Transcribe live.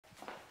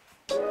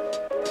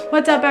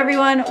What's up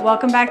everyone?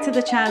 Welcome back to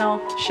the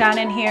channel.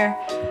 Shannon here.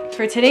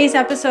 For today's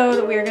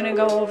episode, we are going to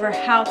go over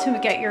how to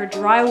get your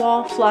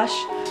drywall flush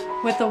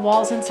with the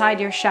walls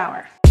inside your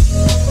shower.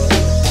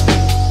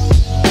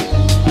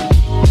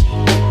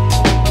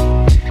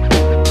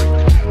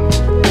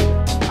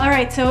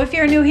 Alright, so if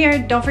you're new here,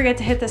 don't forget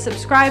to hit the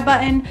subscribe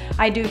button.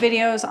 I do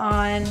videos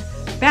on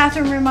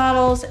bathroom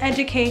remodels,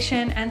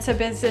 education, and some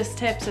business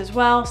tips as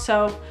well,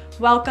 so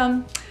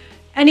welcome.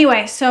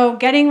 Anyway, so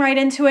getting right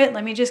into it,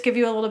 let me just give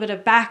you a little bit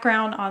of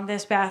background on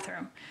this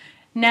bathroom.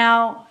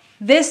 Now,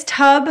 this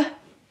tub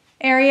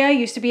area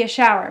used to be a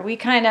shower. We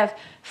kind of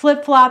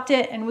flip-flopped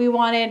it and we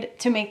wanted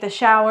to make the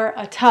shower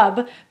a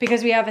tub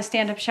because we have a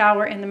stand-up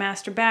shower in the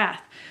master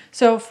bath.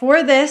 So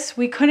for this,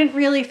 we couldn't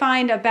really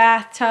find a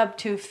bathtub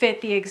to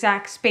fit the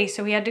exact space,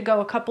 so we had to go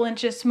a couple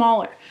inches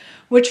smaller,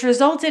 which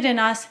resulted in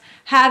us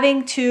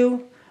having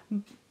to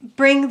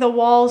bring the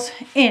walls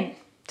in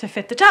to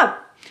fit the tub.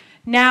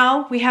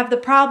 Now we have the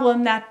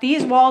problem that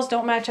these walls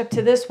don't match up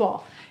to this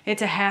wall.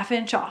 It's a ½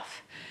 inch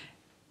off.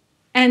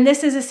 And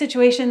this is a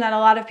situation that a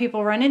lot of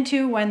people run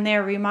into when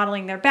they're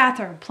remodeling their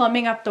bathroom.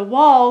 Plumbing up the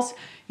walls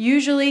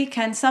usually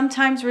can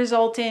sometimes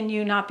result in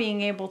you not being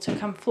able to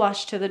come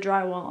flush to the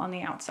drywall on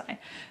the outside.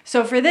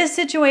 So for this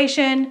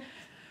situation,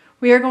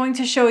 we are going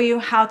to show you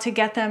how to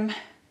get them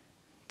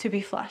to be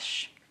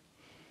flush.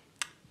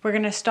 We're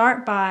going to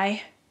start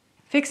by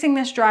fixing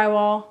this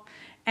drywall,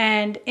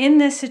 and in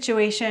this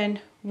situation,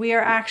 we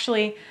are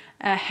actually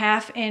a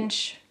 ½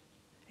 inch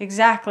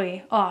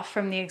exactly off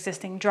from the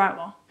existing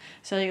drywall.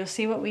 So you'll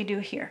see what we do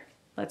here.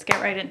 Let's get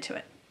right into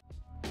it.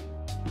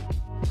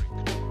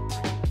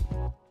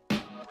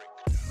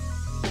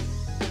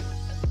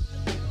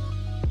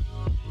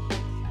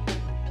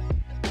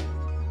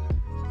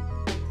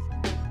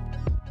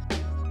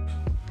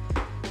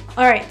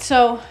 All right,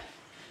 so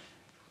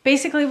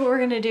basically what we're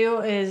gonna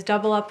do is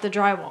double up the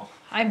drywall.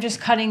 I'm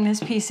just cutting this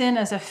piece in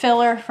as a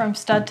filler from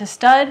stud to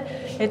stud.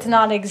 It's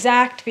not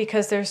exact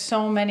because there's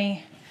so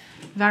many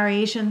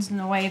variations in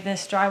the way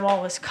this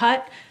drywall was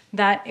cut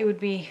that it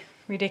would be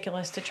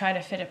ridiculous to try to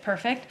fit it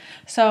perfect.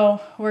 So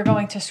we're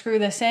going to screw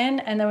this in,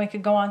 and then we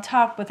could go on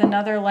top with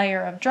another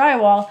layer of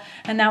drywall,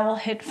 and that will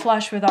hit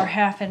flush with our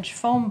 ½ inch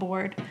foam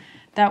board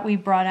that we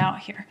brought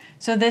out here.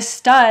 So this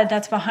stud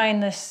that's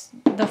behind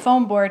the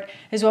foam board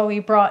is what we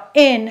brought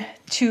in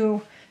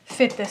to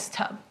fit this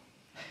tub.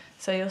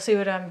 So you'll see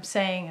what I'm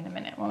saying in a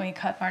minute when we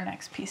cut our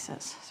next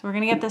pieces. So we're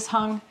gonna get this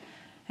hung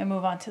and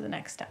move on to the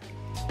next step.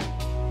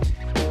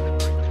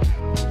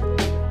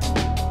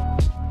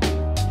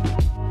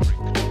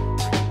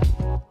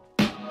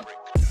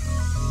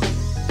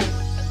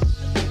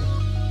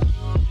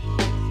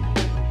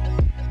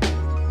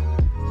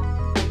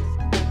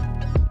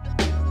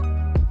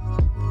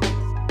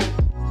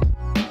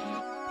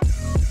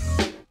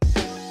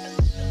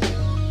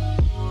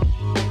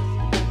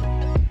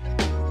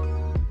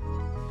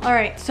 All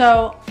right,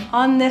 so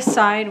on this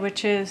side,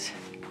 which is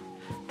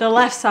the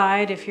left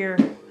side, if you're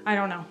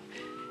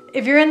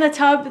in the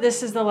tub,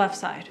 this is the left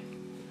side.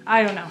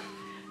 I don't know.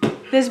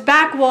 This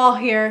back wall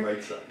here,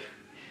 right side.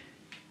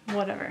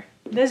 Whatever.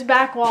 This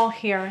back wall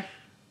here,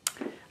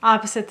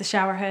 opposite the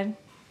shower head,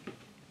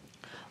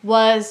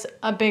 was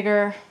a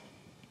bigger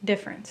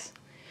difference.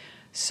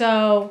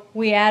 So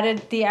we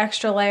added the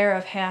extra layer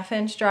of ½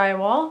 inch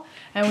drywall,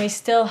 and we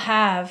still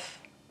have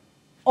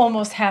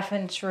almost ½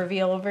 inch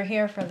reveal over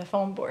here for the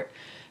foam board.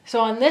 So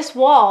on this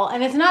wall,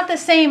 and it's not the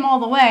same all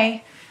the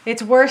way,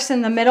 it's worse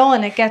in the middle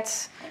and it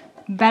gets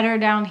better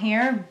down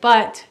here,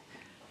 but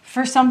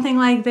for something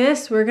like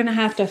this, we're gonna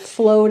have to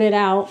float it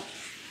out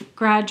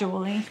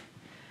gradually.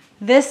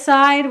 This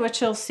side,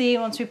 which you'll see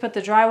once we put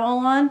the drywall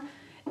on,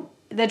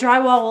 the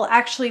drywall will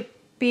actually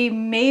be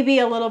maybe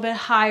a little bit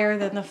higher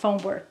than the foam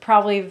board,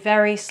 probably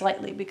very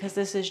slightly, because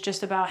this is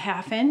just about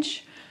 ½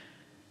 inch.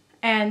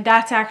 And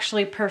that's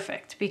actually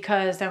perfect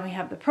because then we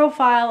have the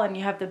profile and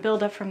you have the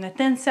buildup from the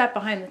thin set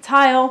behind the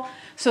tile.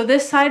 So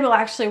this side will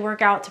actually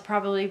work out to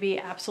probably be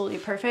absolutely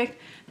perfect.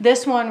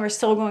 This one, we're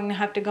still going to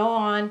have to go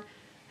on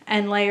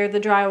and layer the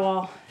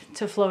drywall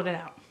to float it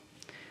out.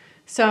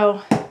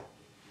 So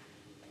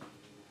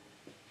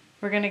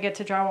we're gonna get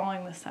to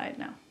drywalling this side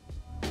now.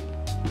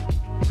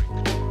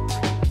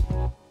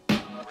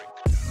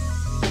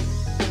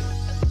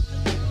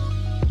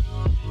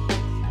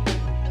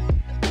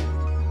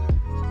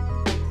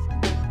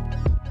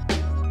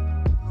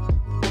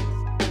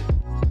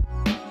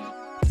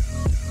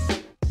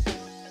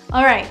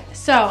 All right,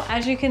 so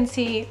as you can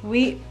see,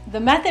 the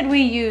method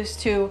we use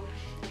to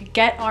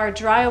get our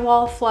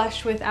drywall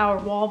flush with our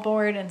wall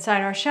board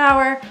inside our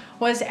shower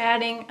was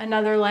adding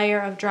another layer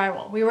of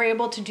drywall. We were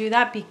able to do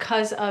that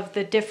because of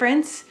the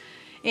difference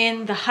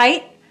in the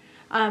height.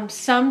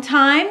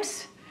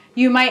 Sometimes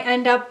you might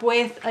end up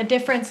with a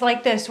difference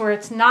like this where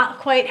it's not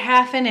quite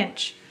 ½ an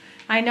inch.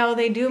 I know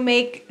they do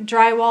make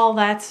drywall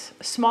that's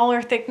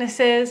smaller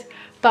thicknesses,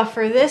 but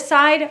for this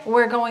side,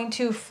 we're going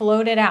to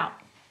float it out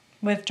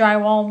with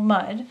drywall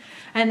mud.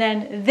 And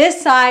then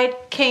this side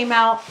came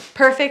out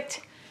perfect.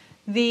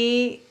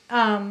 The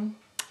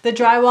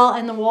drywall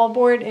and the wall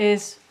board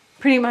is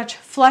pretty much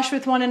flush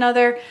with one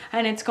another,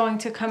 and it's going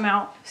to come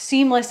out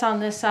seamless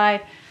on this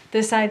side.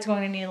 This side's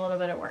going to need a little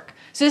bit of work.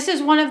 So this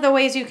is one of the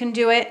ways you can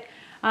do it.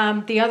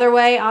 The other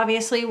way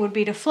obviously would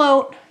be to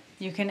float.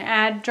 You can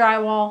add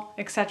drywall,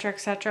 etc.,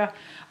 etc.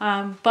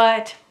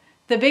 But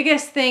the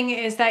biggest thing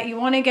is that you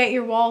want to get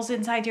your walls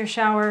inside your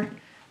shower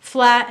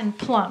flat and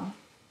plumb.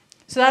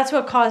 So that's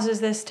what causes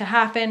this to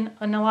happen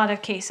in a lot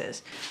of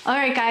cases. All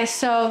right, guys,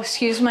 so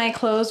excuse my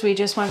clothes. We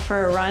just went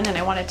for a run and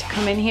I wanted to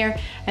come in here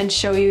and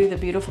show you the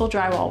beautiful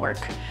drywall work.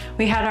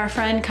 We had our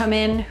friend come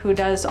in who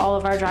does all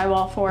of our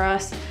drywall for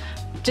us,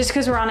 just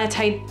because we're on a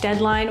tight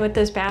deadline with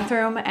this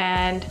bathroom,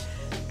 and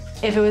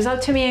if it was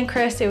up to me and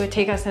Chris, it would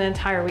take us an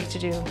entire week to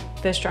do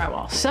this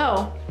drywall.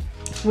 So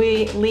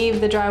we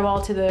leave the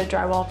drywall to the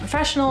drywall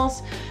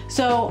professionals.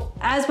 So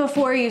as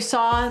before, you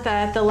saw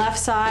that the left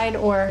side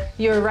or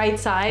your right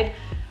side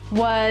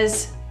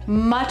was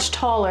much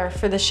taller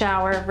for the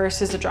shower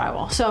versus the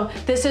drywall. So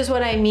this is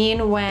what I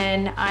mean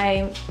when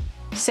I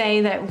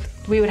say that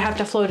we would have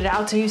to float it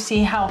out. So you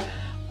see how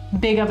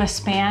big of a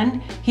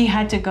span he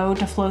had to go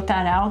to float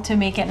that out to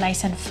make it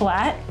nice and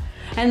flat.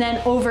 And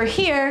then over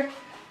here,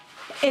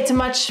 it's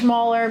much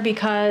smaller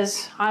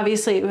because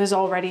obviously it was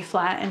already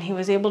flat and he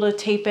was able to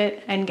tape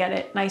it and get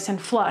it nice and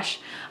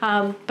flush.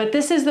 But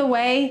this is the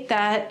way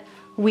that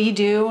we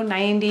do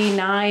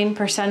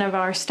 99% of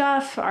our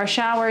stuff, our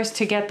showers,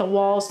 to get the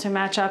walls to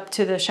match up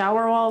to the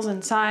shower walls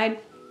inside.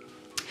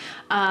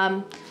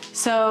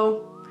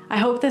 So I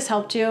hope this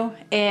helped you.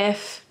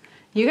 If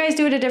you guys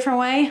do it a different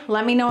way,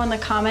 let me know in the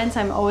comments.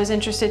 I'm always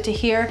interested to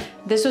hear.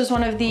 This was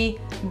one of the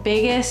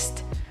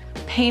biggest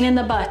pain in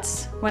the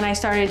butts when I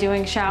started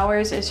doing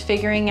showers, is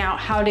figuring out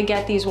how to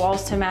get these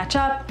walls to match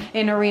up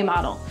in a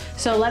remodel.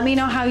 So let me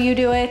know how you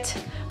do it.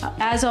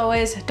 As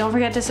always, don't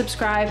forget to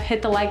subscribe,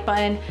 hit the like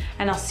button,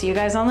 and I'll see you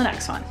guys on the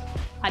next one.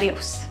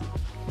 Adios.